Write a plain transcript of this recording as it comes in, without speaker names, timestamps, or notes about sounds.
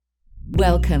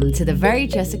Welcome to the Very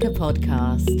Jessica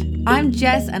podcast. I'm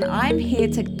Jess and I'm here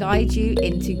to guide you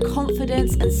into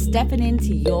confidence and stepping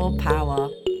into your power.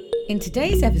 In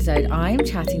today's episode, I'm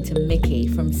chatting to Miki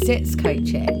from CITS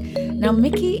Coaching. Now,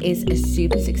 Miki is a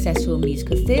super successful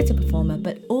musical theatre performer,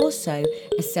 but also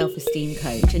a self-esteem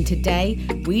coach. And today,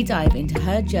 we dive into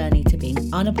her journey to being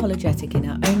unapologetic in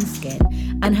her own skin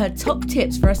and her top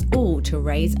tips for us all to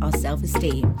raise our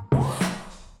self-esteem.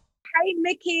 Hey,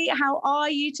 Miki, how are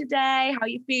you today? How are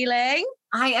you feeling?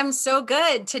 I am so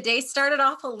good. Today started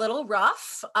off a little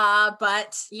rough,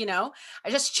 but I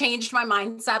just changed my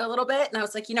mindset a little bit. And I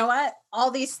was like, you know what? All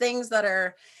these things that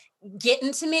are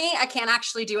getting to me, I can't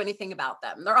actually do anything about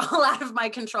them. They're all out of my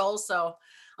control. So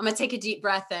I'm going to take a deep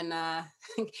breath and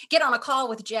get on a call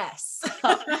with Jess.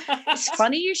 It's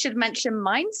funny you should mention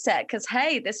mindset because,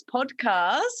 hey, this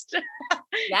podcast,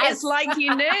 yes. It's like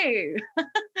you knew.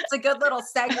 It's a good little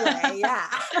segue, yeah.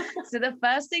 So the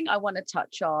first thing I want to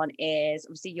touch on is,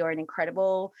 obviously, you're an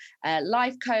incredible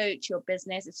life coach. Your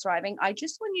business is thriving. I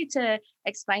just want you to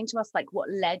explain to us, like, what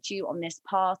led you on this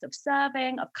path of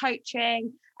serving, of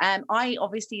coaching. I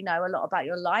obviously know a lot about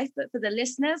your life, but for the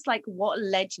listeners, like, what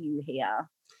led you here?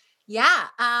 Yeah.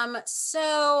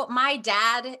 So my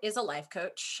dad is a life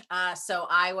coach. So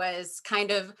I was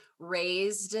kind of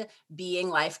raised being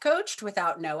life coached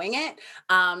without knowing it.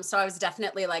 So I was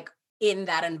definitely like in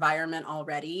that environment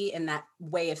already, in that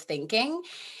way of thinking.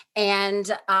 And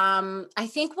I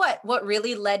think what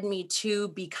really led me to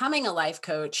becoming a life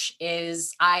coach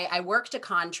is I worked a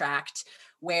contract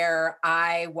where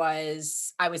I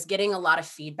was getting a lot of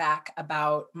feedback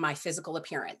about my physical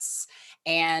appearance.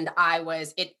 And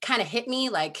it kind of hit me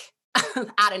like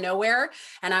out of nowhere.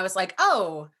 And I was like,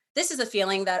 oh, this is a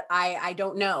feeling that I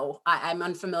don't know. I'm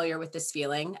unfamiliar with this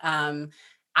feeling. I'm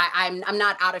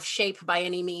not out of shape by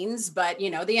any means, but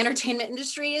the entertainment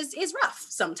industry is rough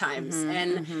sometimes.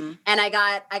 And I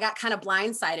got kind of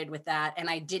blindsided with that. And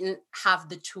I didn't have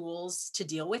the tools to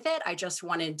deal with it. I just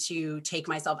wanted to take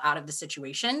myself out of the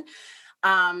situation.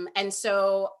 And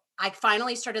so I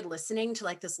finally started listening to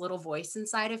like this little voice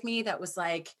inside of me that was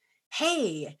like,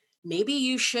 hey, maybe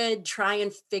you should try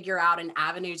and figure out an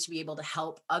avenue to be able to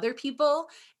help other people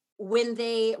when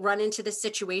they run into this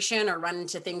situation or run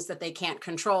into things that they can't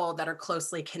control that are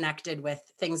closely connected with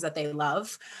things that they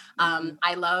love.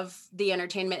 I love the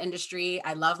entertainment industry.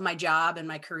 I love my job and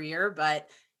my career, but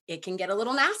it can get a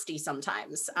little nasty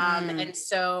sometimes. And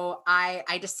so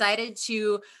I decided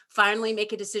to finally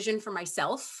make a decision for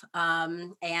myself.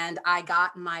 And I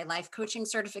got my life coaching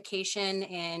certification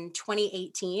in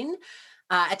 2018.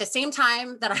 At the same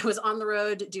time that I was on the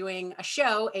road doing a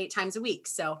show 8 times a week.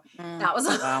 So that was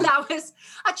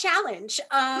a challenge,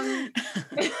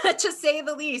 to say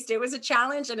the least. It was a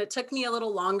challenge and it took me a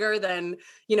little longer than,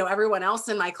 everyone else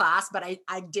in my class, but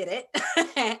I did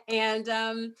it. And,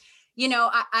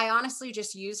 I honestly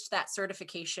just used that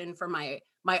certification for my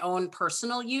own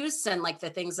personal use, and like the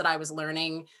things that I was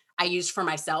learning, I used for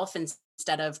myself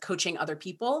instead of coaching other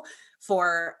people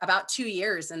for about 2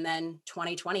 years. And then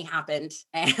 2020 happened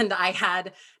and I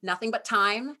had nothing but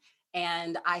time.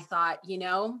 And I thought,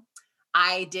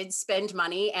 I did spend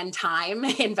money and time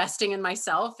investing in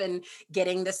myself and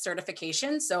getting this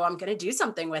certification. So I'm going to do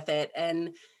something with it.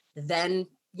 And then,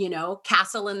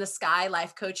 Castle in the Sky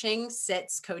Life Coaching,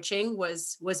 CITS Coaching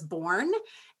was born.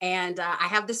 And I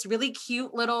have this really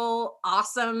cute little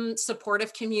awesome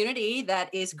supportive community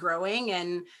that is growing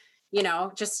and,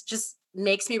 just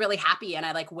makes me really happy. And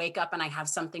I like wake up and I have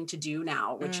something to do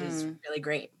now, which is really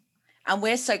great. And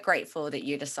we're so grateful that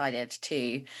you decided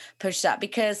to push that,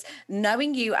 because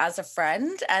knowing you as a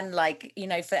friend and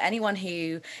for anyone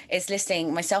who is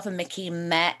listening, myself and Miki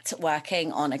met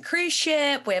working on a cruise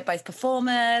ship. We're both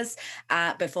performers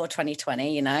before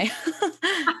 2020,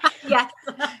 Yes.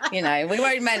 We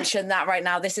won't mention that right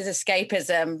now. This is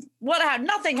escapism.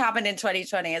 Nothing happened in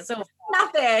 2020. It's all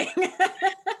nothing.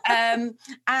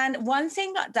 And one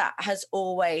thing that has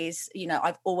always,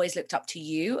 I've always looked up to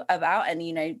you about,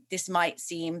 and, this might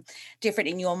seem different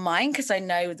in your mind because I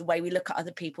know the way we look at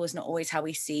other people is not always how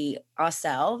we see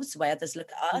ourselves, the way others look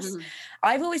at us.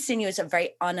 I've always seen you as a very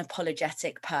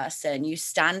unapologetic person. You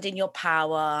stand in your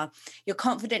power. You're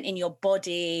confident in your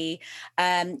body.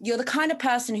 You're the kind of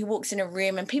person who walks in a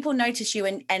room and people notice you.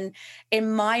 And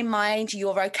in my mind,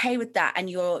 you're okay with that. And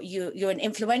you're an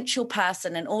influential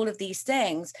person and all of these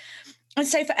things. And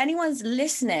so for anyone's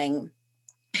listening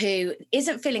who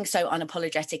isn't feeling so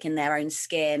unapologetic in their own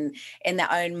skin, in their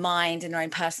own mind, in their own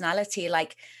personality,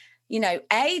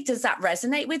 does that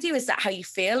resonate with you? Is that how you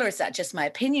feel? Or is that just my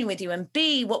opinion with you? And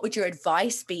B, what would your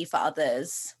advice be for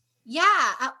others?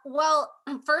 Yeah. Well,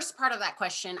 first part of that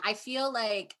question, I feel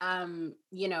like, and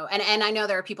I know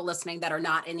there are people listening that are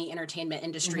not in the entertainment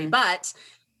industry, Hmm. but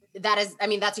that is, I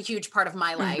mean, that's a huge part of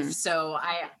my life. Hmm. So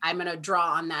I'm going to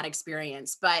draw on that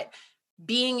experience. But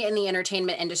being in the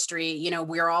entertainment industry,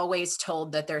 we're always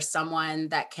told that there's someone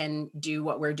that can do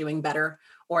what we're doing better,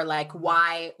 or like,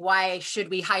 why should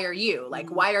we hire you? Like,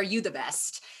 Hmm. why are you the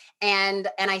best? And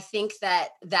I think that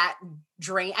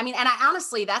drain, I mean, and I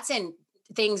honestly, that's in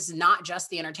things, not just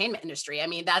the entertainment industry. I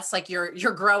mean, that's like you're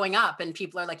growing up and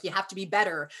people are like, you have to be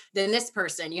better than this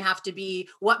person. You have to be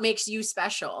what makes you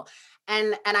special.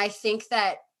 And I think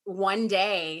that one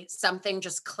day something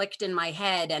just clicked in my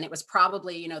head, and it was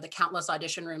probably, the countless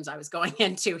audition rooms I was going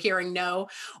into, hearing no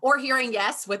or hearing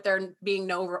yes, with there being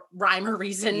no rhyme or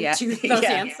reason Yeah. to those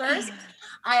Yeah. answers.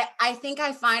 I think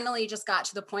I finally just got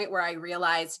to the point where I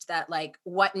realized that, like,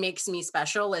 what makes me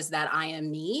special is that I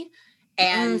am me.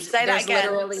 And Say that there's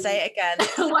again. literally Say it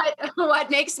again.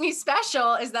 what makes me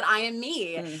special is that I am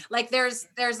me. Mm, Like, there's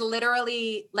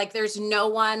literally, like, there's no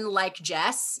one like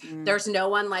Jess. mm. There's no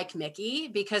one like Miki,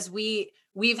 because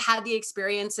we've had the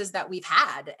experiences that we've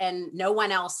had, and no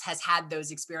one else has had those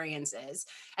experiences.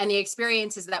 And the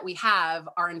experiences that we have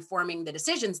are informing the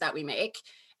decisions that we make.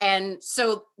 And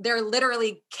so there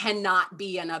literally cannot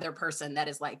be another person that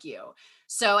is like you.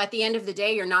 So at the end of the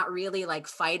day, you're not really like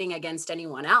fighting against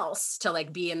anyone else to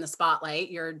like be in the spotlight.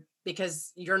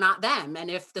 Because you're not them. And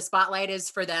if the spotlight is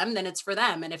for them, then it's for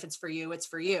them. And if it's for you, it's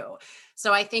for you.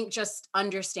 So I think just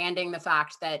understanding the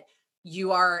fact that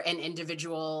you are an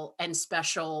individual and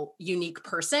special, unique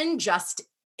person, just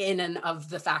in and of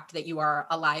the fact that you are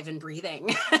alive and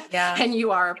breathing Yeah. and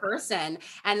you are a person.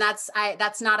 And that's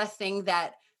not a thing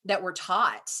that we're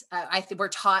taught. I think we're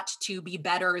taught to be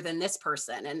better than this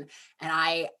person, and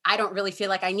I don't really feel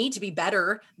like I need to be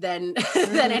better than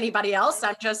than Mhm. anybody else.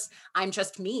 I'm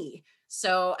just me.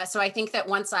 So I think that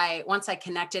once I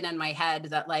connected in my head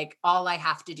that, like, all I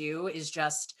have to do is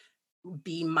just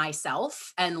be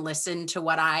myself and listen to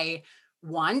what I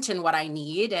want and what I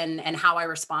need, and how I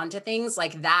respond to things,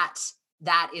 like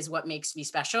that is what makes me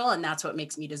special, and that's what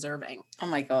makes me deserving. Oh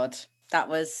my God.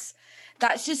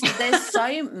 That's just, there's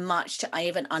so much to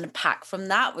even unpack from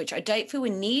that, which I don't feel we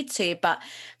need to. But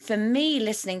for me,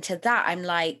 listening to that, I'm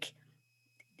like,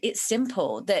 it's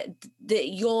simple that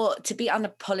you're to be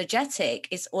unapologetic.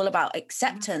 It's all about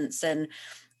acceptance and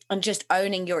just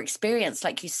owning your experience.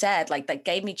 Like you said, like that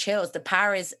gave me chills. The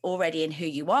power is already in who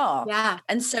you are. Yeah.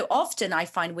 And so often I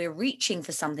find we're reaching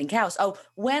for something else. Oh,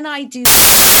 when I do,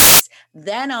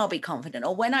 then I'll be confident.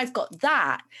 Or when I've got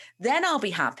that, then I'll be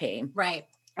happy. Right.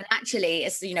 And actually,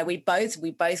 it's, we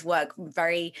both work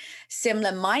very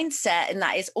similar mindset, and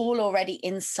that is all already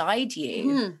inside you.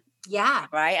 Mhm. Yeah.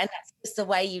 Right. And that's just the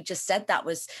way you just said that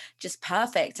was just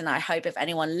perfect. And I hope if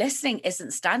anyone listening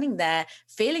isn't standing there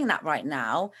feeling that right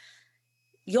now,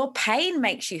 your pain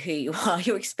makes you who you are,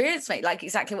 your experience makes, like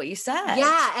exactly what you said.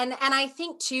 Yeah, and I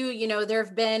think too, there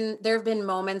have been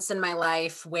moments in my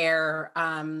life where,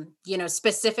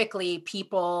 specifically,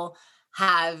 people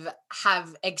have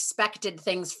expected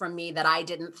things from me that I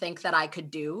didn't think that I could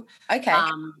do. Okay.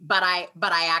 But I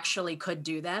actually could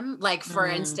do them. Like, for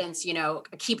Mm. instance,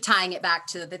 keep tying it back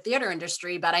to the theater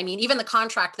industry, but I mean, even the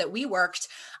contract that we worked,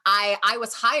 I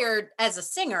was hired as a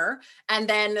singer, and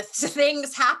then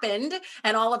things happened,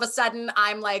 and all of a sudden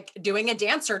I'm like doing a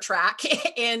dancer track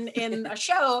in a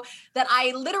show that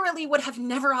I literally would have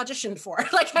never auditioned for.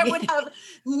 Like, I would have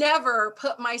never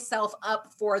put myself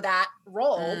up for that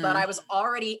role, but Mm.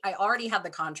 I already had the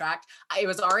contract. It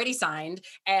was already signed,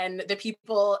 and the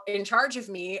people in charge of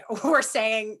me were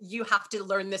saying, you have to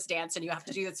learn this dance and you have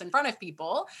to do this in front of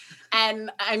people.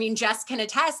 And I mean, Jess can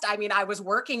attest. I mean, I was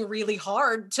working really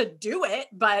hard to do it,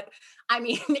 but I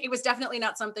mean, it was definitely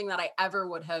not something that I ever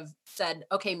would have said,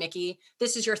 okay, Miki,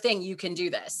 this is your thing. You can do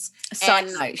this. Side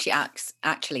And note, she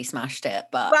actually smashed it,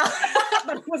 but well,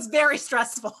 but it was very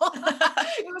stressful.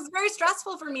 It was very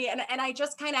stressful for me. And I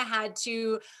just kind of had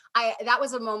to, that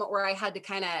was a moment where I had to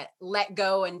kind of let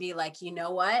go and be like, you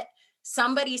know what?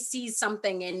 Somebody sees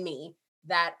something in me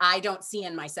that I don't see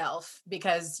in myself,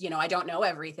 because, I don't know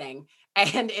everything.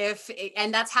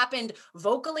 And that's happened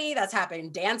vocally, that's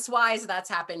happened dance wise, that's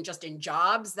happened just in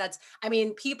jobs. I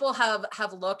mean, people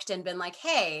have looked and been like,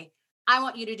 hey, I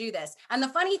want you to do this. And the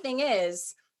funny thing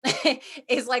is,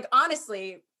 is like,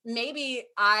 honestly, maybe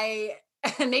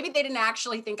maybe they didn't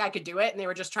actually think I could do it, and they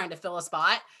were just trying to fill a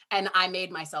spot, and I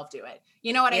made myself do it.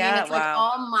 You know what I mean? yeah, It's like wow.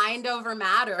 all mind over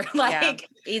matter. Yeah. like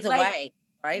Either like way,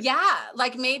 right? yeah,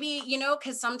 like maybe,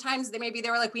 because sometimes they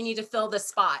were like, we need to fill this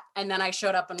spot. And then I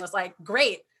showed up and was like,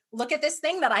 great, look at this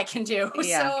thing that I can do.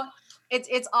 Yeah. So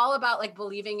it's all about like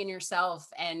believing in yourself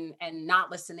and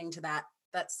not listening to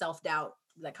that self-doubt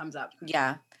that comes up.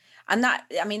 Yeah. And that,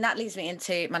 I mean, that leads me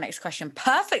into my next question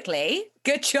perfectly.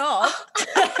 Good job.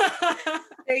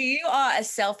 So you are a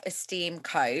self-esteem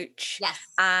coach. Yes.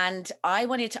 And I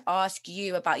wanted to ask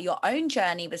you about your own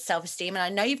journey with self-esteem. And I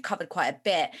know you've covered quite a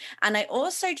bit. And I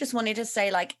also just wanted to say,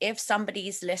 like, if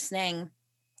somebody's listening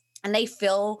and they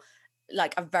feel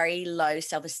like a very low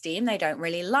self-esteem, they don't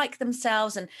really like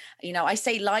themselves. And, I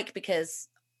say like because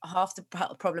half the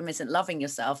problem isn't loving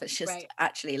yourself, it's just Right.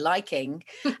 actually liking.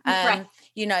 Right.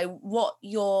 What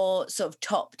your sort of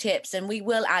top tips, and we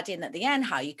will add in at the end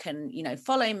how you can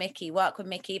follow Miki, work with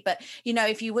Miki, but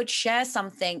if you would share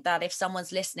something that if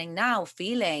someone's listening now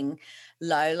feeling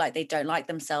low, like they don't like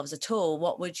themselves at all,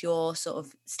 what would your sort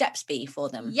of steps be for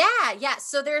them? Yeah.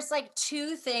 So there's like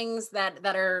two things that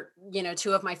are,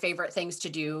 two of my favorite things to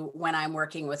do when I'm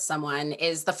working with someone.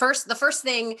 Is the first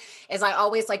thing is I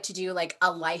always like to do like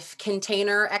a life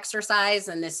container exercise.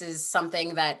 And this is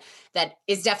something that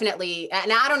is definitely,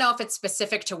 and I don't know if it's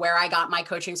specific to where I got my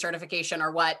coaching certification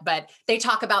or what, but they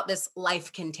talk about this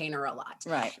life container a lot.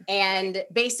 Right. And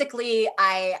basically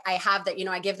I have that,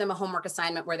 I give them a homework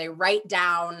assignment where they write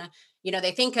down,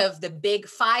 they think of the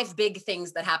five big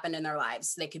things that happened in their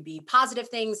lives. They could be positive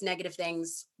things, negative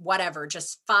things, whatever,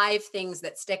 just 5 things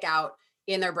that stick out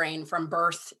in their brain from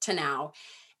birth to now.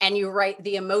 And you write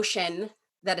the emotion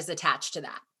that is attached to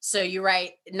that. So you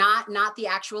write not the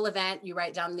actual event, you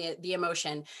write down the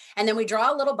emotion. And then we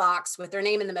draw a little box with their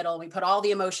name in the middle, and we put all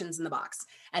the emotions in the box.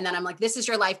 And then I'm like, this is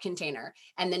your life container.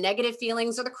 And the negative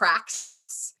feelings are the cracks,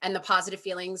 and the positive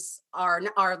feelings are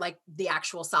like the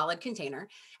actual solid container.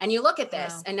 And you look at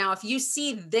this, Wow. and now if you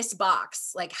see this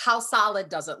box, like how solid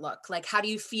does it look? Like, how do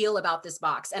you feel about this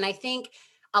box? And I think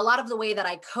a lot of the way that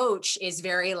I coach is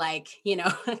very like,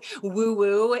 woo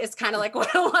woo is kind of like what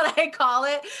I call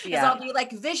it. Yeah. Is I'll be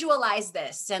like, visualize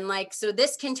this. And like, so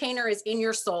this container is in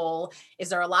your soul. Is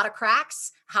there a lot of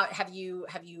cracks? How have you,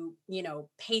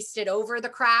 pasted over the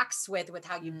cracks with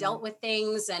how you've dealt with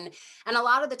things? And a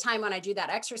lot of the time when I do that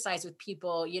exercise with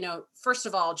people, first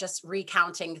of all, just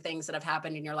recounting things that have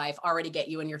happened in your life already get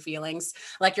you in your feelings.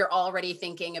 Like you're already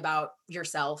thinking about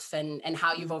yourself and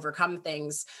how you've overcome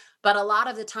things. But a lot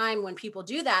of the time when people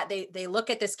do that, they look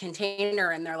at this container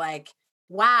and they're like,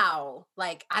 wow,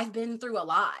 like I've been through a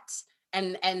lot.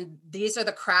 And these are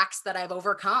the cracks that I've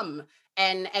overcome.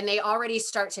 And they already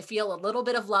start to feel a little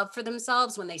bit of love for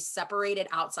themselves when they separate it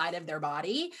outside of their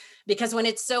body. Because when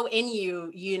it's so in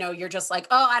you, you're just like,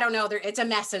 oh, I don't know, it's a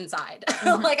mess inside.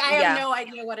 Like I have no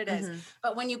idea what it is.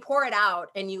 But when you pour it out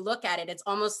and you look at it, it's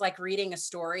almost like reading a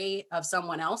story of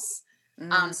someone else.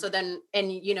 So then,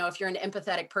 and if you're an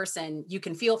empathetic person, you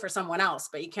can feel for someone else,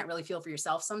 but you can't really feel for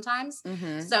yourself sometimes.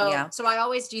 So I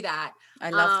always do that. I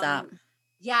love that.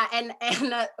 Yeah. And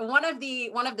one of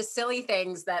the silly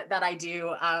things that I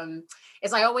do,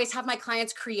 is I always have my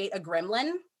clients create a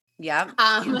gremlin. Yeah.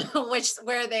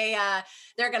 Where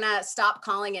they're gonna stop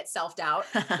calling it self-doubt.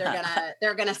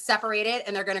 They're gonna separate it,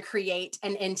 and they're gonna create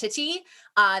an entity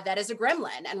that is a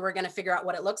gremlin, and we're gonna figure out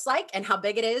what it looks like and how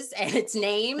big it is and its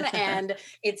name and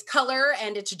its color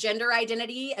and its gender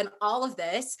identity and all of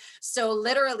this. So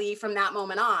literally from that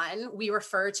moment on, we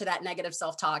refer to that negative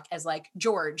self-talk as like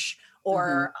George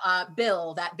or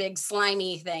Bill, that big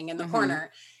slimy thing in the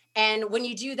corner. And when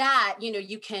you do that,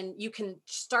 you can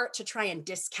start to try and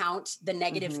discount the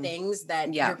negative things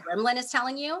that your gremlin is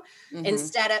telling you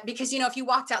instead of, because, if you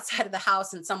walked outside of the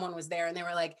house and someone was there and they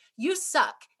were like, you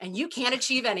suck and you can't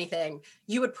achieve anything,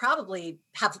 you would probably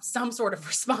have some sort of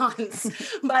response.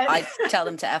 But I tell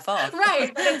them to F off.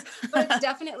 Right. But it's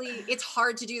definitely, it's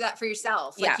hard to do that for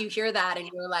yourself. Like you hear that and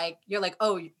you're like,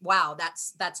 oh, wow,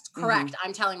 that's correct.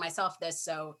 I'm telling myself this,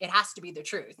 so it has to be the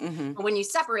truth. But when you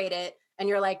separate it, and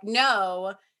you're like,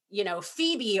 no,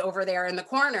 Phoebe over there in the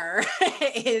corner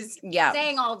is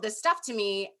saying all of this stuff to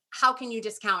me. How can you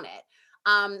discount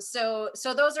it? So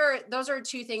those are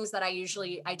two things that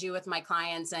I do with my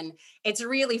clients. And it's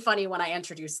really funny when I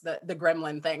introduce the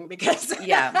gremlin thing, because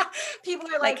people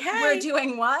are like, hey, we're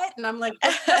doing what? And I'm like,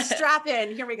 let's strap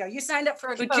in. Here we go. You signed up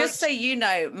for a coach. But just so you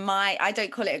know, I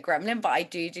don't call it a gremlin, but I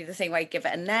do the thing where I give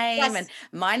it a name. Yes. And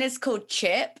mine is called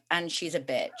Chip, and she's a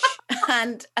bitch.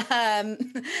 and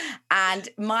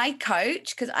my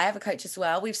coach, because I have a coach as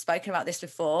well, we've spoken about this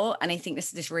before, and I think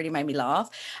this really made me laugh.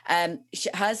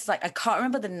 Hers is like, I can't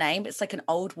remember the name, but it's like an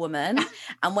old woman.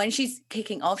 And when she's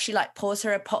kicking off, she like pours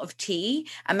her a pot of tea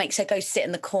and makes her go sit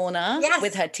in the corner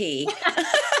with her tea.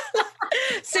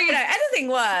 So, anything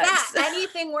works. Yeah,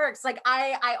 anything works. Like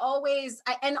I always,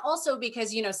 and also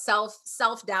because,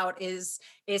 self-doubt is,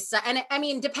 and I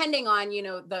mean, depending on,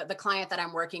 the client that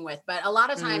I'm working with, but a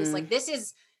lot of times like this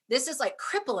is like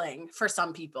crippling for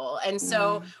some people. And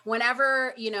so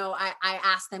whenever, I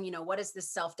ask them, what does this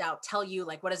self-doubt tell you?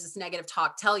 Like, what does this negative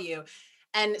talk tell you?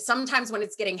 And sometimes when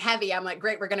it's getting heavy, I'm like,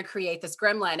 great, we're going to create this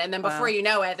gremlin. And then before you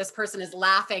know it, this person is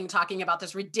laughing, talking about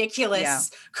this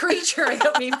ridiculous creature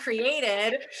that we've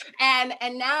created. And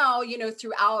now,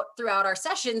 throughout our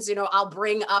sessions, I'll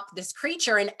bring up this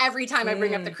creature. And every time I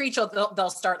bring up the creature, they'll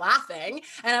start laughing.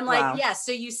 And I'm like, yes.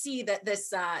 So you see that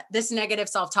this negative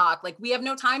self-talk, like we have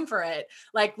no time for it.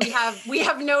 Like we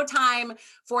have no time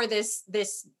for this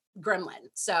gremlin.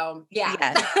 So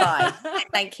fine.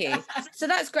 Thank you. So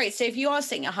that's great. So if you are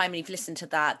sitting at home and you've listened to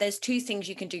that, there's two things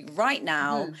you can do right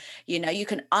now. You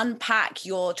can unpack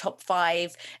your top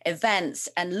 5 events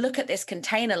and look at this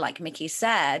container, like Miki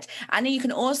said, and then you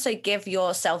can also give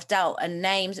your self-doubt a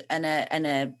name and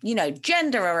a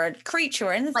gender or a creature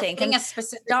or anything, like and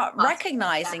start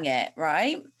recognizing it,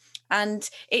 right? And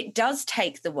it does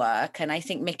take the work. And I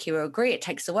think Miki will agree, it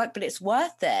takes the work, but it's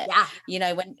worth it.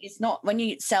 Yeah. When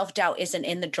you self-doubt isn't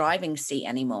in the driving seat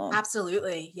anymore.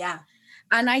 Absolutely. Yeah.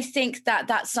 And I think that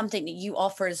that's something that you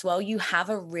offer as well. You have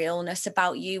a realness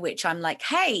about you, which I'm like,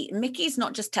 hey, Miki's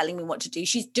not just telling me what to do.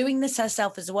 She's doing this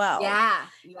herself as well. Yeah.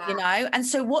 And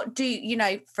so what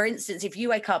for instance, if you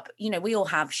wake up, we all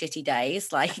have shitty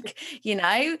days, like,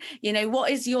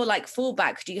 what is your like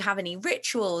fallback? Do you have any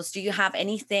rituals? Do you have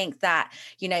anything that,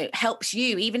 helps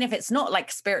you, even if it's not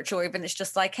like spiritual, or even it's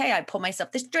just like, hey, I pour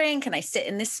myself this drink and I sit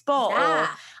in this spot or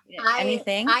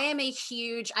anything? I am a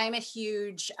huge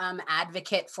advocate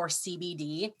for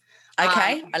CBD.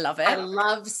 Okay, I love it. I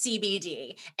love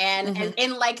CBD, and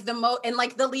in like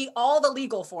all the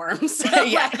legal forms.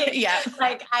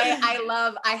 Like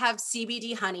I have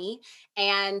CBD honey,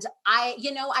 and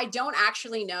I don't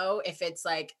actually know if it's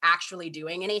like actually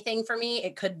doing anything for me.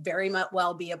 It could very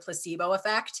well be a placebo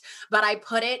effect, but I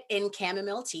put it in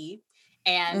chamomile tea.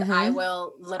 And I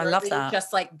will literally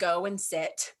just like go and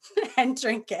sit and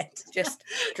drink it. Just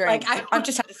drink. Like I've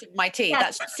just had to sip my tea.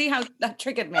 Yes. See how that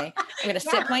triggered me. I'm going to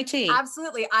sip my tea.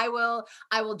 Absolutely. I will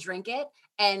drink it.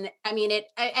 And I mean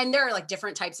and there are like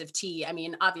different types of tea. I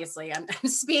mean, obviously I'm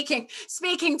speaking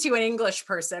to an English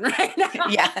person right now.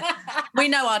 Yeah. We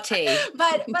know our tea.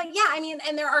 But yeah, I mean,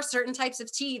 and there are certain types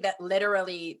of tea that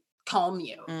literally calm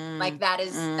you. Like that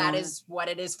is what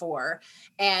it is for.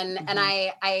 And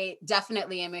I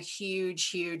definitely am a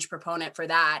huge proponent for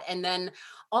that. And then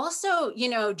also,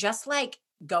 just like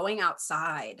going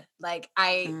outside, like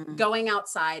going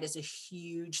outside is a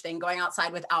huge thing. Going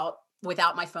outside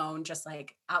without my phone, just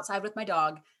like outside with my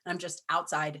dog, and I'm just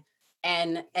outside.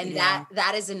 And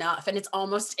that is enough. And it's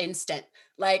almost instant.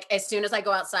 Like as soon as I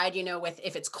go outside,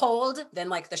 if it's cold, then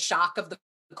like the shock of the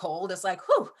cold is like,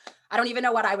 whew, I don't even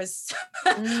know what I was,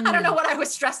 I don't know what I was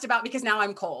stressed about because now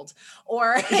I'm cold.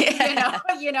 Or,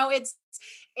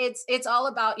 it's all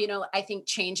about, I think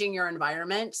changing your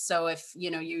environment. So if,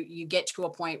 you get to a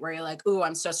point where you're like, ooh,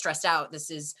 I'm so stressed out, this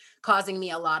is causing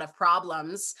me a lot of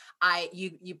problems.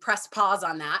 You press pause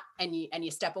on that and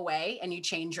you step away and you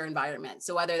change your environment.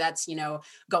 So whether that's,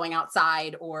 going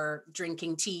outside or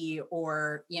drinking tea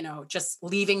or, just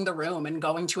leaving the room and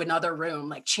going to another room,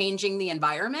 like changing the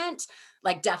environment,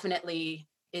 like definitely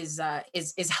is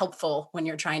helpful when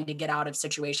you're trying to get out of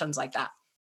situations like that.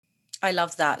 I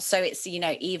love that. So it's,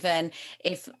 even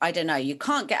if, I don't know, you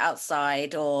can't get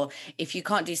outside or if you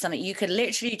can't do something, you could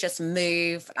literally just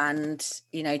move and,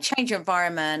 change your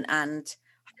environment, and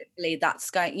hopefully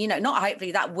that's going, not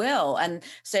hopefully, that will. And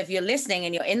so if you're listening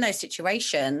and you're in those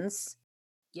situations,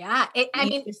 yeah.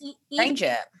 Change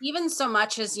it. Even so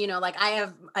much as, like I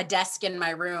have a desk in my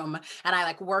room and I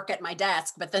like work at my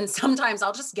desk, but then sometimes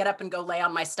I'll just get up and go lay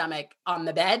on my stomach on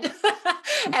the bed.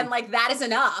 And like, that is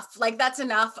enough. Like, that's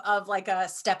enough of like a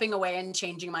stepping away and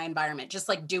changing my environment, just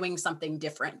like doing something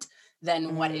different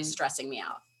than what is stressing me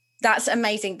out. That's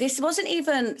amazing. This wasn't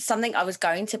even something I was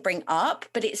going to bring up,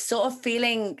 but it's sort of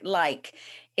feeling like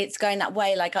it's going that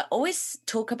way. Like I always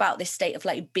talk about this state of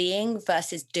like being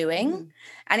versus doing.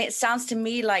 And it sounds to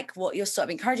me like what you're sort of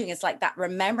encouraging is like that,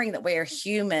 remembering that we're a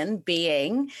human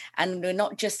being and we're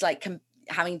not just like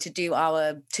having to do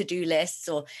our to-do lists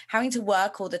or having to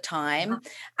work all the time.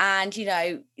 And,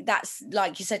 that's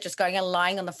like you said, just going and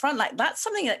lying on the front, like that's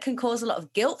something that can cause a lot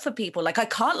of guilt for people. Like I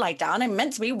can't lie down. I'm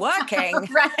meant to be working.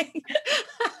 Right.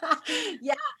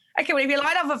 Yeah. Okay, well, if you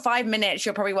lie down for 5 minutes,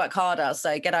 you'll probably work harder.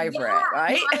 So get over Yeah, it, no,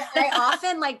 right? I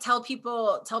often like tell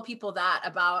people that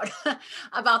about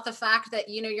about the fact that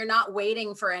you're not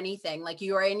waiting for anything. Like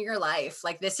you are in your life.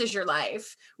 Like this is your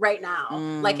life right now.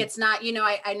 Like Mm, it's not,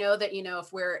 I know that,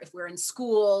 if we're in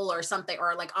school or something,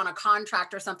 or like on a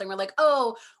contract or something, we're like,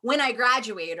 oh, when I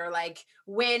graduate, or like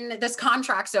when this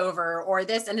contract's over, or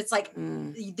this, and it's like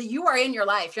mm, you are in your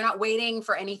life. You're not waiting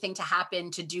for anything to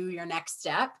happen to do your next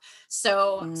step.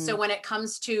 So mm, when it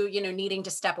comes to, needing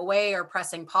to step away or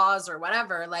pressing pause or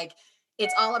whatever, like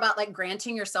it's all about like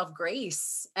granting yourself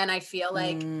grace. And I feel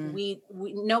like mm. we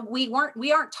no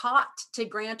we aren't taught to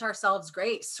grant ourselves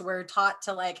grace. We're taught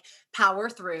to like power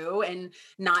through and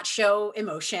not show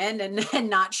emotion, and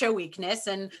not show weakness,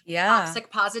 and Yeah. toxic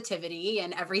positivity,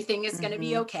 and everything is going to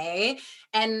be Hmm. okay.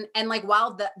 And like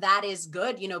while that is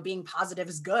good, being positive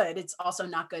is good, it's also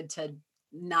not good to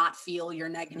not feel your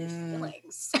negative Mm.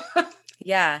 feelings.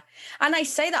 Yeah. And I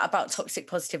say that about toxic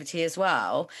positivity as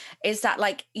well, is that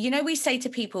like, we say to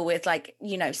people with like,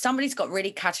 somebody's got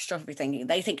really catastrophic thinking.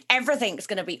 They think everything's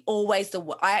going to be always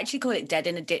I actually call it dead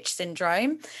in a ditch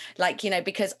syndrome. Like,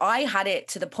 because I had it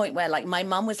to the point where like my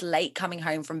mum was late coming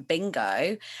home from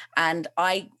bingo, and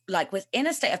I like was in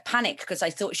a state of panic because I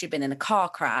thought she'd been in a car Yeah.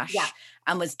 crash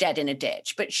and was dead in a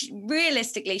ditch. But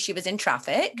realistically, she was in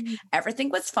traffic. Mhm. Everything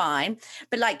was fine.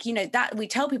 But like, that we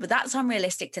tell people that's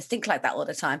unrealistic to think like that all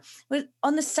the time. But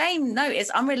on the same note,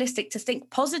 it's unrealistic to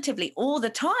think positively all the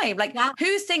time. Like, Yeah.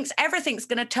 who thinks everything's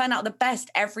going to turn out the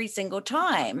best every single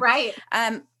time? Right.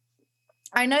 Um,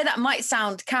 I know that might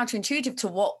sound counterintuitive to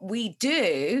what we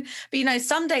do, but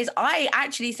some days I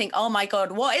actually think, oh my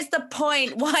God, what is the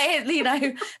point? Why,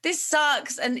 this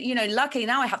sucks. And, luckily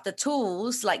now I have the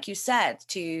tools, like you said,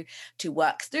 to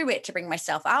work through it, to bring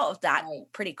myself out of that Right.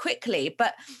 pretty quickly.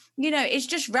 But, it's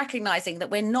just recognizing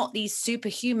that we're not these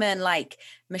superhuman like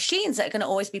machines that are going to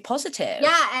always be positive.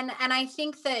 Yeah. And I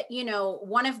think that,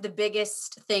 one of the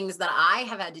biggest things that I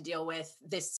have had to deal with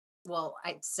well,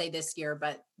 I'd say this year,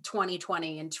 but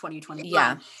 2020 and 2021,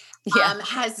 Yeah. Yeah.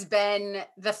 has been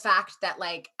the fact that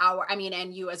like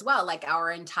and you as well, like our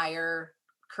entire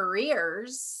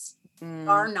careers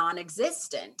are Mm,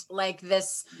 non-existent. Like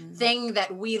this mm, thing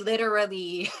that we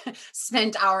literally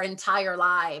spent our entire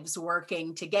lives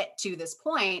working to get to this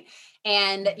point.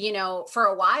 And mm, for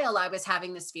a while I was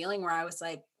having this feeling where I was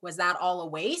like, was that all a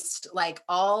waste? Like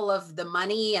all of the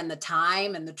money and the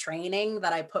time and the training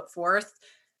that I put forth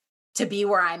to be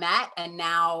where I'm at, and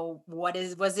now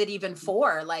was it even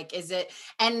for? Like is it,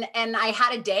 and I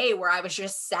had a day where I was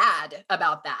just sad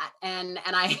about that. And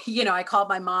I I called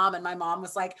my mom, and my mom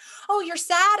was like, "Oh, you're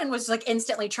sad," and was like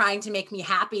instantly trying to make me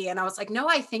happy. And I was like, "No,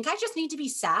 I think I just need to be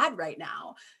sad right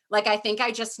now. Like I think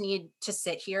I just need to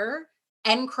sit here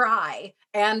and cry,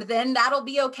 and then that'll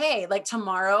be okay. Like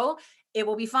tomorrow it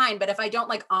will be fine." But if I don't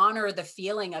like honor the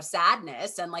feeling of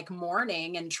sadness and like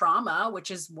mourning and trauma,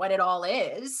 which is what it all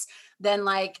is, then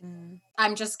like mm,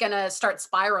 I'm just gonna start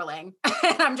spiraling.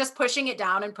 And I'm just pushing it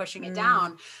down and pushing it mm,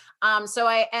 down. So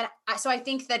I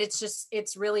think that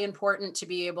it's really important to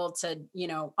be able to,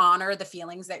 honor the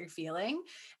feelings that you're feeling,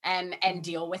 and mm,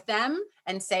 deal with them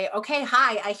and say, okay,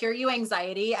 hi, I hear you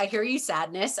anxiety, I hear you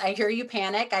sadness, I hear you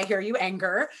panic, I hear you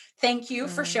anger. Thank you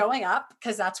for mm. showing up,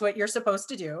 because that's what you're supposed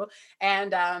to do.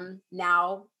 And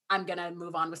now I'm gonna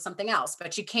move on with something else.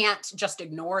 But you can't just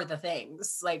ignore the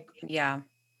things. Like, Yeah.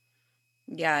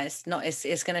 Yeah, it's not,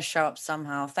 it's going to show up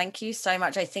somehow. Thank you so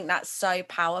much. I think that's so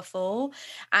powerful.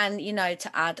 And,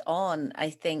 to add on,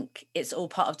 I think it's all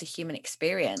part of the human yeah,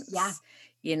 experience.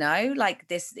 Like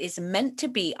this is meant to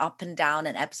be up and down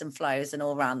and ebbs and flows and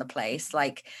all around the place.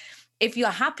 Like if you're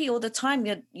happy all the time,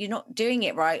 you're not doing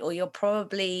it right, or you're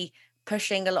probably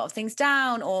pushing a lot of things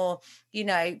down, or, you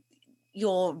know,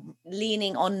 you're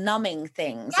leaning on numbing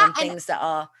things yeah. and things that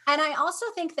are And I also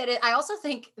think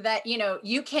that,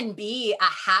 you can be a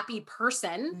happy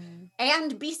person mm,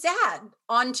 and be sad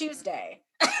on Tuesday.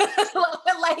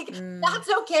 Like mm, that's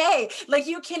okay. Like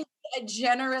you can be a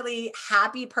generally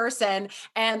happy person,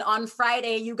 and on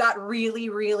Friday you got really,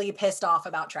 really pissed off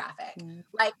about traffic. mm,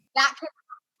 Like that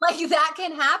like that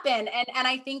can happen. And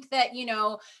I think that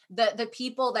the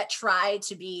people that try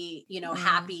to be mm,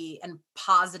 happy and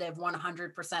positive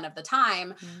 100% of the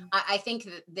time, mm, I think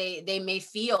that they may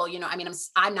feel, I mean,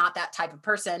 I'm not that type of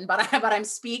person, but but I'm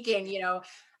speaking,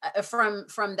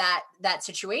 from that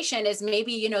situation, is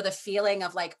maybe the feeling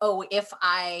of like, oh, if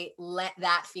I let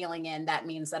that feeling in, that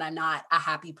means that I'm not a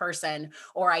happy person,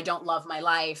 or I don't love my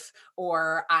life,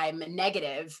 or I'm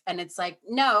negative. And it's like,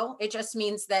 no, it just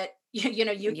means that you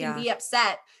can yeah. be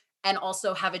upset and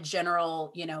also have a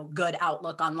general, good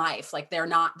outlook on life. Like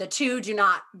the two do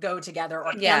not go together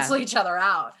or Yeah. cancel each other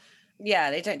out.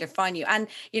 Yeah, they don't define you. And,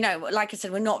 like I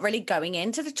said, we're not really going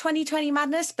into the 2020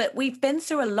 madness, but we've been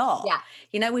through a lot.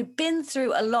 Yeah. We've been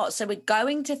through a lot. So we're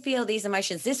going to feel these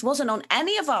emotions. This wasn't on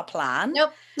any of our plan.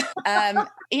 Nope. And,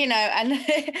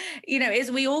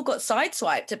 is we all got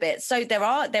sideswiped a bit. So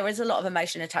there is a lot of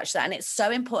emotion attached to that. And it's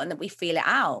so important that we feel it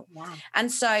out. Yeah.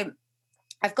 And so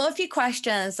I've got a few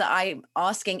questions that I'm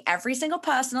asking every single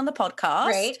person on the podcast.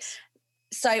 Great.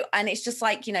 So, and it's just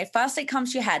like, first it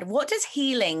comes to your head. What does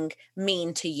healing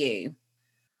mean to you?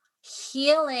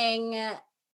 Healing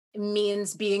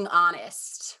means being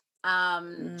honest.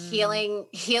 Healing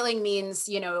means,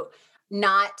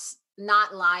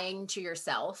 not lying to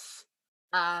yourself.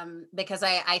 Because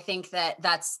I think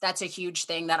that's a huge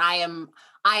thing that I am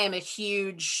a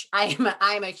huge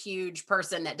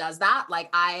person that does that. Like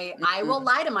I will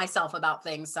lie to myself about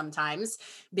things sometimes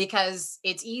because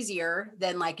it's easier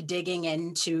than like digging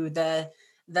into the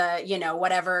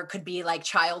whatever could be like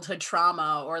childhood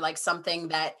trauma or like something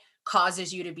that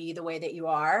causes you to be the way that you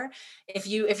are. If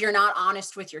you're not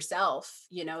honest with yourself,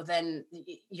 then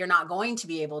you're not going to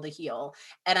be able to heal.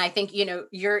 And I think,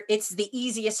 it's the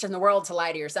easiest in the world to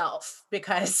lie to yourself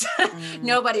because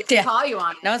nobody can call you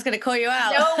on it. No one's going to call you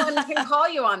out. No one can call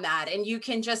you on that. And you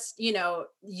can just,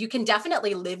 you can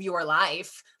definitely live your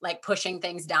life like pushing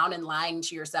things down and lying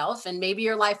to yourself. And maybe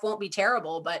your life won't be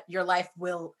terrible, but your life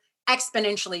will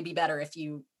exponentially be better if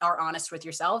you are honest with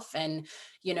yourself. And,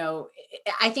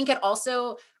 I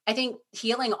think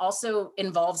healing also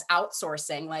involves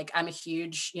outsourcing. Like I'm a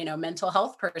huge, mental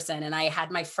health person, and I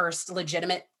had my first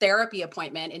legitimate therapy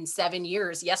appointment in 7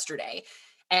 years yesterday.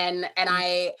 And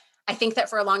I think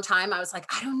that for a long time I was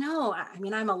like, I don't know. I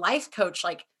mean, I'm a life coach.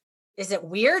 Like, is it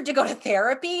weird to go to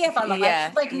therapy if I'm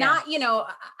not?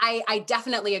 I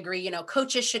definitely agree,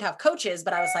 coaches should have coaches,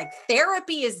 but I was like,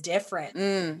 therapy is different.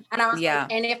 And I was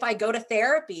like, and if I go to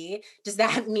therapy, does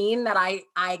that mean that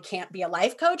I can't be a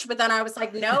life coach? But then I was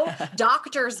like, no,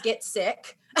 doctors get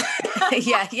sick.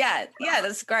 Yeah,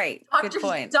 that's great. Good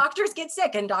point. Doctors get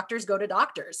sick and doctors go to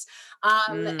doctors.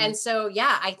 And so,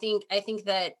 I think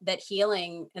that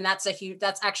healing, and that's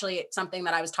actually something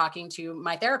that I was talking to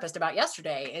my therapist about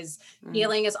yesterday, is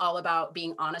healing is all about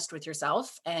being honest with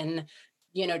yourself and,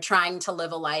 trying to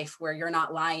live a life where you're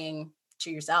not lying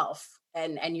to yourself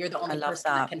and you're the only person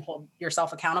that can hold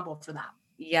yourself accountable for that.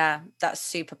 Yeah, that's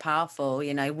super powerful.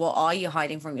 What are you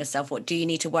hiding from yourself? What do you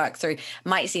need to work through?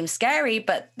 Might seem scary,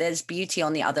 but there's beauty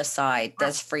on the other side.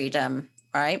 There's freedom,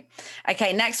 right?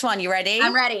 Okay, next one. You ready?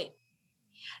 I'm ready.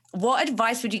 What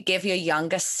advice would you give your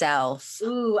younger self?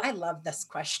 Ooh, I love this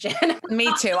question. Me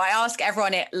too. I ask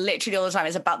everyone it literally all the time.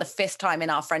 It's about the 5th time in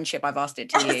our friendship I've asked it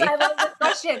to you. I love this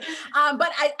question. But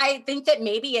I think that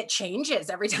maybe it changes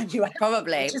every time you ask.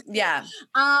 Probably. Yeah.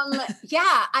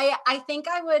 I think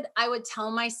I would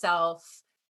tell myself,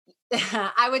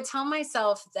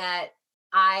 that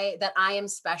I am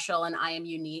special and I am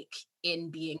unique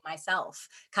in being myself,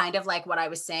 kind of like what I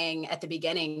was saying at the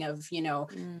beginning of,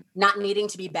 not needing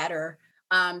to be better.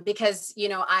 Because,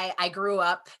 I grew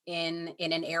up in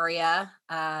an area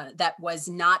that was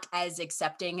not as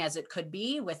accepting as it could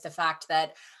be, with the fact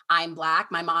that I'm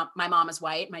Black. My mom is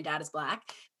white. My dad is Black.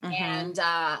 And,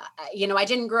 I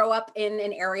didn't grow up in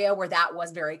an area where that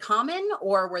was very common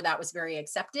or where that was very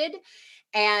accepted.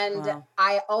 And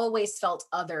I always felt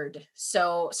othered.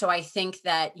 So I think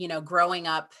that, growing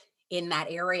up in that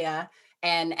area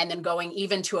and then going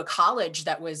even to a college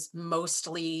that was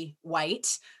mostly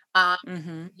white, I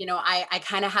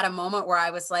kind of had a moment where I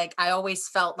was like, I always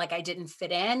felt like I didn't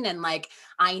fit in and like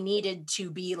I needed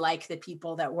to be like the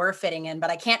people that were fitting in, but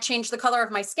I can't change the color of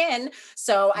my skin.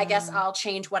 So I guess I'll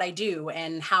change what I do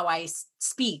and how I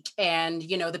speak and,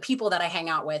 the people that I hang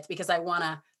out with, because I want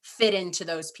to fit into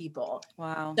those people.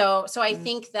 Wow. So I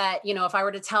think that, if I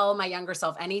were to tell my younger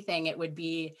self anything, it would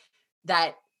be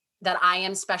that I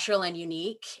am special and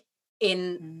unique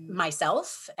in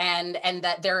myself and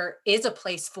that there is a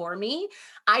place for me.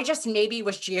 I just maybe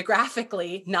was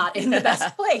geographically not in the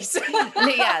best place.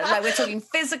 Yeah, like we're talking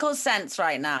physical sense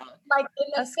right now. Like in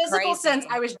the physical sense,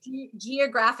 I was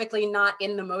geographically not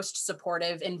in the most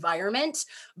supportive environment.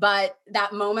 But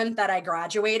that moment that I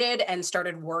graduated and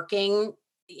started working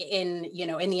in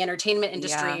the entertainment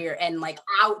industry and like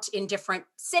out in different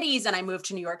cities, and I moved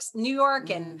to New York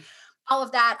and all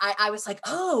of that, I was like,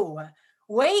 oh,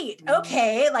 wait,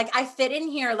 okay. Like I fit in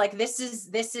here. Like this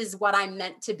is what I'm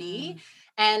meant to be.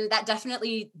 And that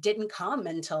definitely didn't come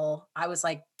until I was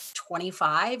like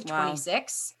 25,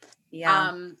 26.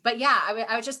 Yeah. But yeah,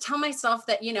 I would just tell myself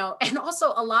that, and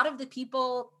also a lot of the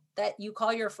people that you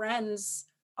call your friends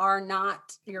are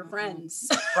not your Mm, friends.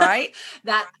 right?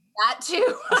 that that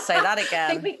too. I'll say that I think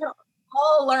again. we can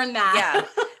all learn that.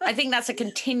 Yeah. I think that's a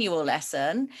continual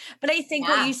lesson. But I think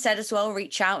what Yeah. you said as well,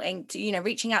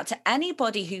 reaching out to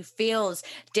anybody who feels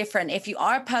different. If you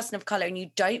are a person of color and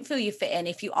you don't feel you fit in,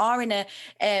 if you are in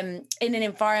an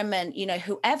environment,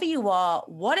 whoever you are,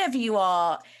 whatever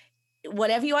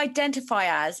you identify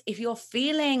as, if you're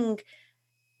feeling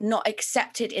not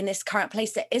accepted in this current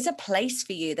place, there is a place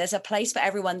for you. There's a place for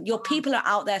everyone. Your people are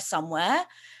out there somewhere.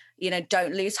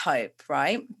 Don't lose hope,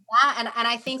 right? Yeah, and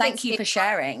I think Thank you for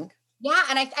sharing. yeah,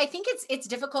 and I think it's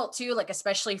difficult too, like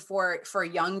especially for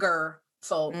younger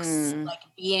folks, Mm, like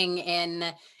being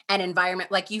in an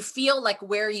environment like you feel like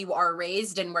where you are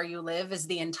raised and where you live is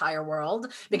the entire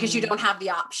world because you mm, don't have the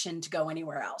option to go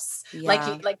anywhere else.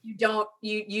 yeah,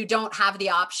 You don't have the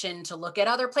option to look at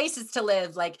other places to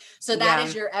live. Like so that yeah.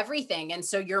 is your everything, and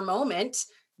so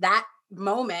that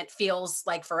moment feels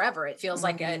like forever. It feels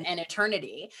like Mhm, an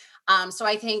eternity. So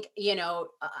I think,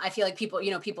 I feel like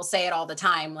people say it all the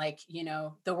time, like,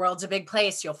 the world's a big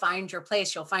place. You'll find your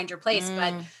place. You'll find your place.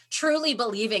 But mm, truly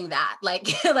believing that, like,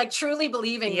 like truly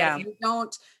believing that if yeah, you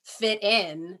don't fit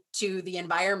in to the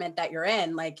environment that you're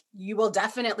in, like you will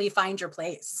definitely find your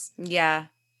place. yeah,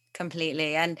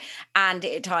 completely. And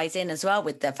it ties in as well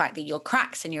with the fact that your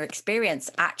cracks and your experience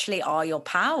actually are your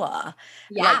power.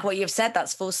 Like Yeah. what you've said,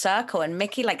 that's full circle. And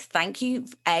Mickey, like, thank you,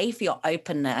 for your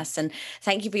openness, and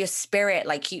thank you for your spirit.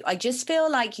 Like I just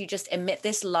feel like you just emit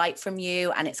this light from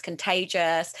you and it's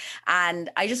contagious. And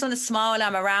I just want to smile when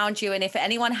I'm around you. And if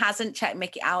anyone hasn't checked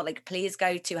Mickey out, like, please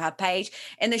go to her page.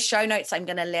 In the show notes, I'm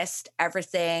going to list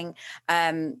everything.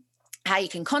 How you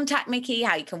can contact Mickey,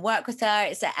 how you can work with her.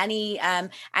 Is there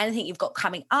anything you've got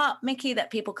coming up, Mickey, that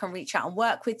people can reach out and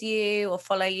work with you or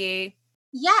follow you?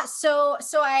 Yeah, so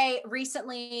I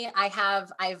recently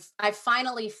I've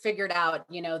finally figured out,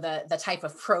 the type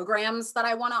of programs that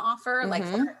I want to offer. Like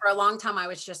Mm-hmm. for a long time I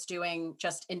was just doing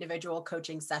just individual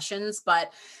coaching sessions,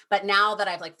 but now that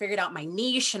I've like figured out my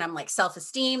niche and I'm like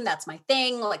self-esteem, that's my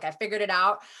thing, like I figured it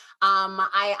out.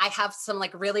 I have some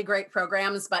like really great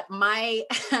programs, but my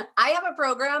I have a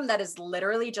program that is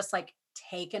literally just like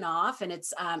taken off, and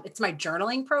it's my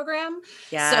journaling program. So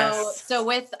Yes. so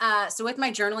with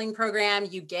my journaling program,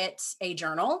 you get a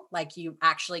journal, like you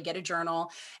actually get a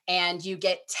journal, and you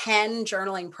get 10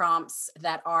 journaling prompts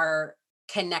that are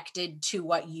connected to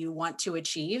what you want to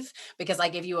achieve, because I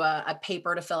give you a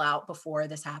paper to fill out before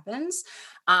this happens.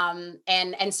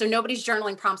 And so nobody's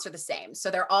journaling prompts are the same. So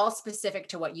they're all specific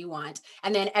to what you want.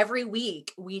 And then every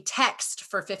week we text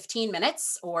for 15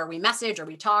 minutes, or we message, or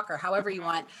we talk, or however you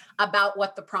want, about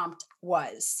what the prompt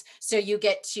was. So you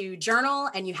get to journal,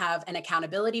 and you have an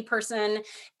accountability person,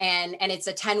 and it's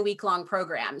a 10-week long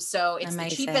program. So it's the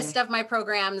cheapest Amazing. of my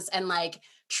programs, and like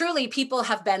truly people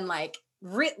have been like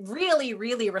really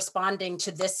really responding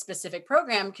to this specific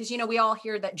program, because we all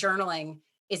hear that journaling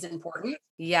is important.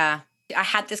 Yeah. I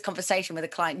had this conversation with a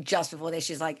client just before this.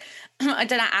 She's like, I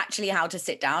don't know actually how to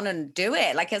sit down and do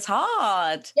it. Like, it's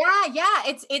hard. Yeah,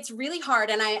 it's really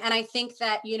hard, and I think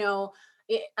that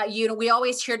we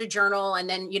always hear to journal, and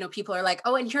then people are like,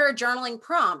 oh, and here are journaling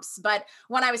prompts. But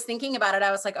when I was thinking about it,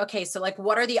 I was like, okay, so like,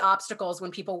 what are the obstacles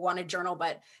when people want to journal,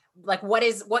 but like,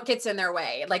 what gets in their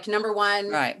way? Like, number one,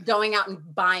 Right. going out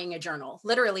and buying a journal,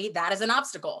 literally that is an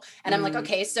obstacle. And I'm like, Mm,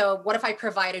 okay, so what if I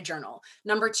provide a journal?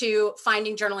 Number two,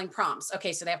 finding journaling prompts.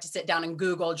 Okay, so they have to sit down and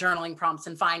Google journaling prompts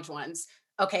and find ones.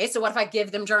 Okay, so what if I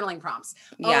give them journaling prompts?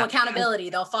 Oh, yeah. accountability,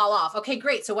 they'll fall off. Okay,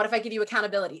 great. So what if I give you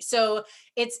accountability? So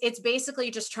it's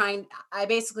basically just trying. I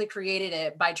basically created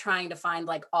it by trying to find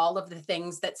like all of the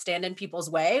things that stand in people's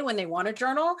way when they want to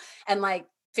journal, and like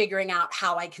figuring out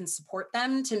how I can support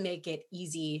them to make it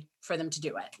easy for them to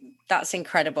do it. That's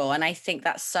incredible. And I think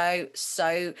that's so,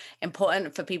 so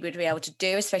important for people to be able to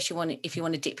do, especially if you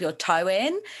want to dip your toe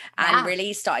in and Yeah.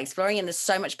 really start exploring. And there's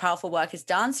so much powerful work is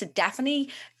done. So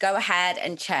definitely go ahead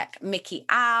and check Mickey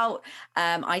out.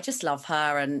 I just love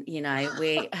her. And,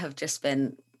 we have just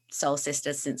been soul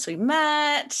sisters since we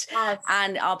met, Yes.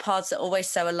 and our paths are always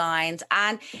so aligned.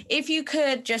 And if you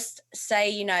could just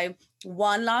say,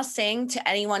 one last thing to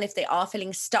anyone if they are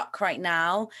feeling stuck right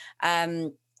now,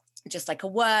 just like a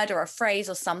word or a phrase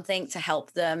or something to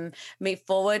help them move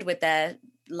forward with their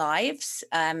lives. Is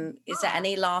there Yeah.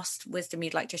 any last wisdom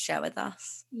you'd like to share with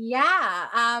us? Yeah.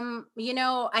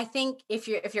 I think if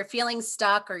you're feeling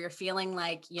stuck, or you're feeling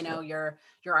like, you're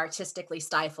artistically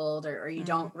stifled, or you Mm,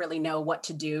 don't really know what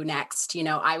to do next,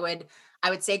 I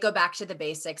would say go back to the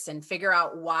basics and figure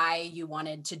out why you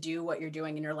wanted to do what you're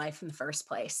doing in your life in the first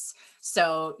place.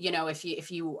 So,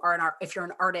 if you're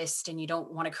an artist and you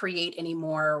don't want to create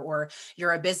anymore, or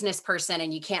you're a business person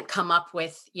and you can't come up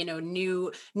with,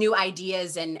 new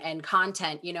ideas and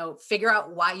content, figure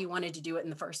out why you wanted to do it in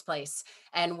the first place.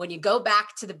 And when you go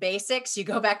back to the basics, you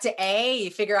go back to you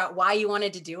figure out why you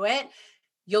wanted to do it,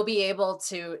 you'll be able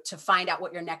to find out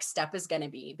what your next step is going to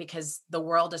be, because the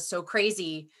world is so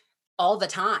crazy all the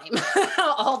time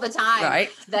all the time,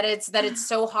 Right. that it's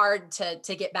so hard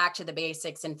to get back to the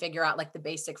basics and figure out like the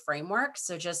basic framework.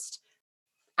 So just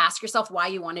ask yourself why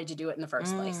you wanted to do it in the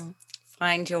first place.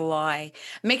 Find your why.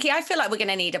 Miki, I feel like we're going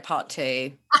to need a part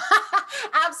 2.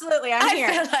 Absolutely, I'm here.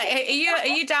 Feel like, are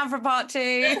you down for part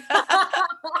 2?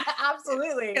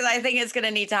 Absolutely. Because I think it's going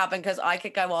to need to happen, because I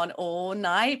could go on all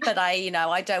night, but I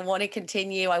don't want to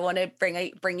continue. I want to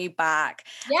bring you back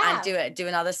and do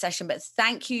another session. But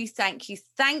thank you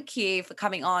for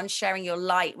coming on, sharing your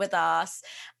light with us.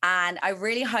 And I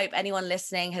really hope anyone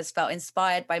listening has felt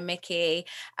inspired by Miki.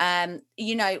 When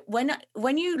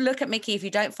you look at Miki, if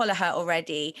you don't follow her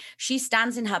already, she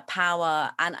stands in her power.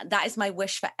 And that is my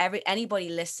wish for anybody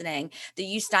listening, that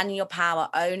you stand in your power,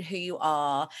 own who you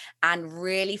are, and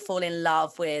really fall in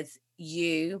love with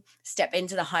you, step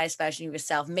into the highest version of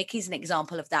yourself. Miki's an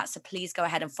example of that. So please go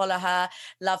ahead and follow her.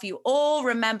 Love you all.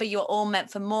 Remember, you're all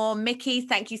meant for more. Miki,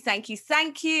 thank you. Thank you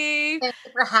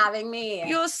for having me.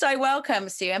 You're so welcome.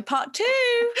 See you in part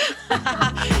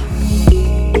 2.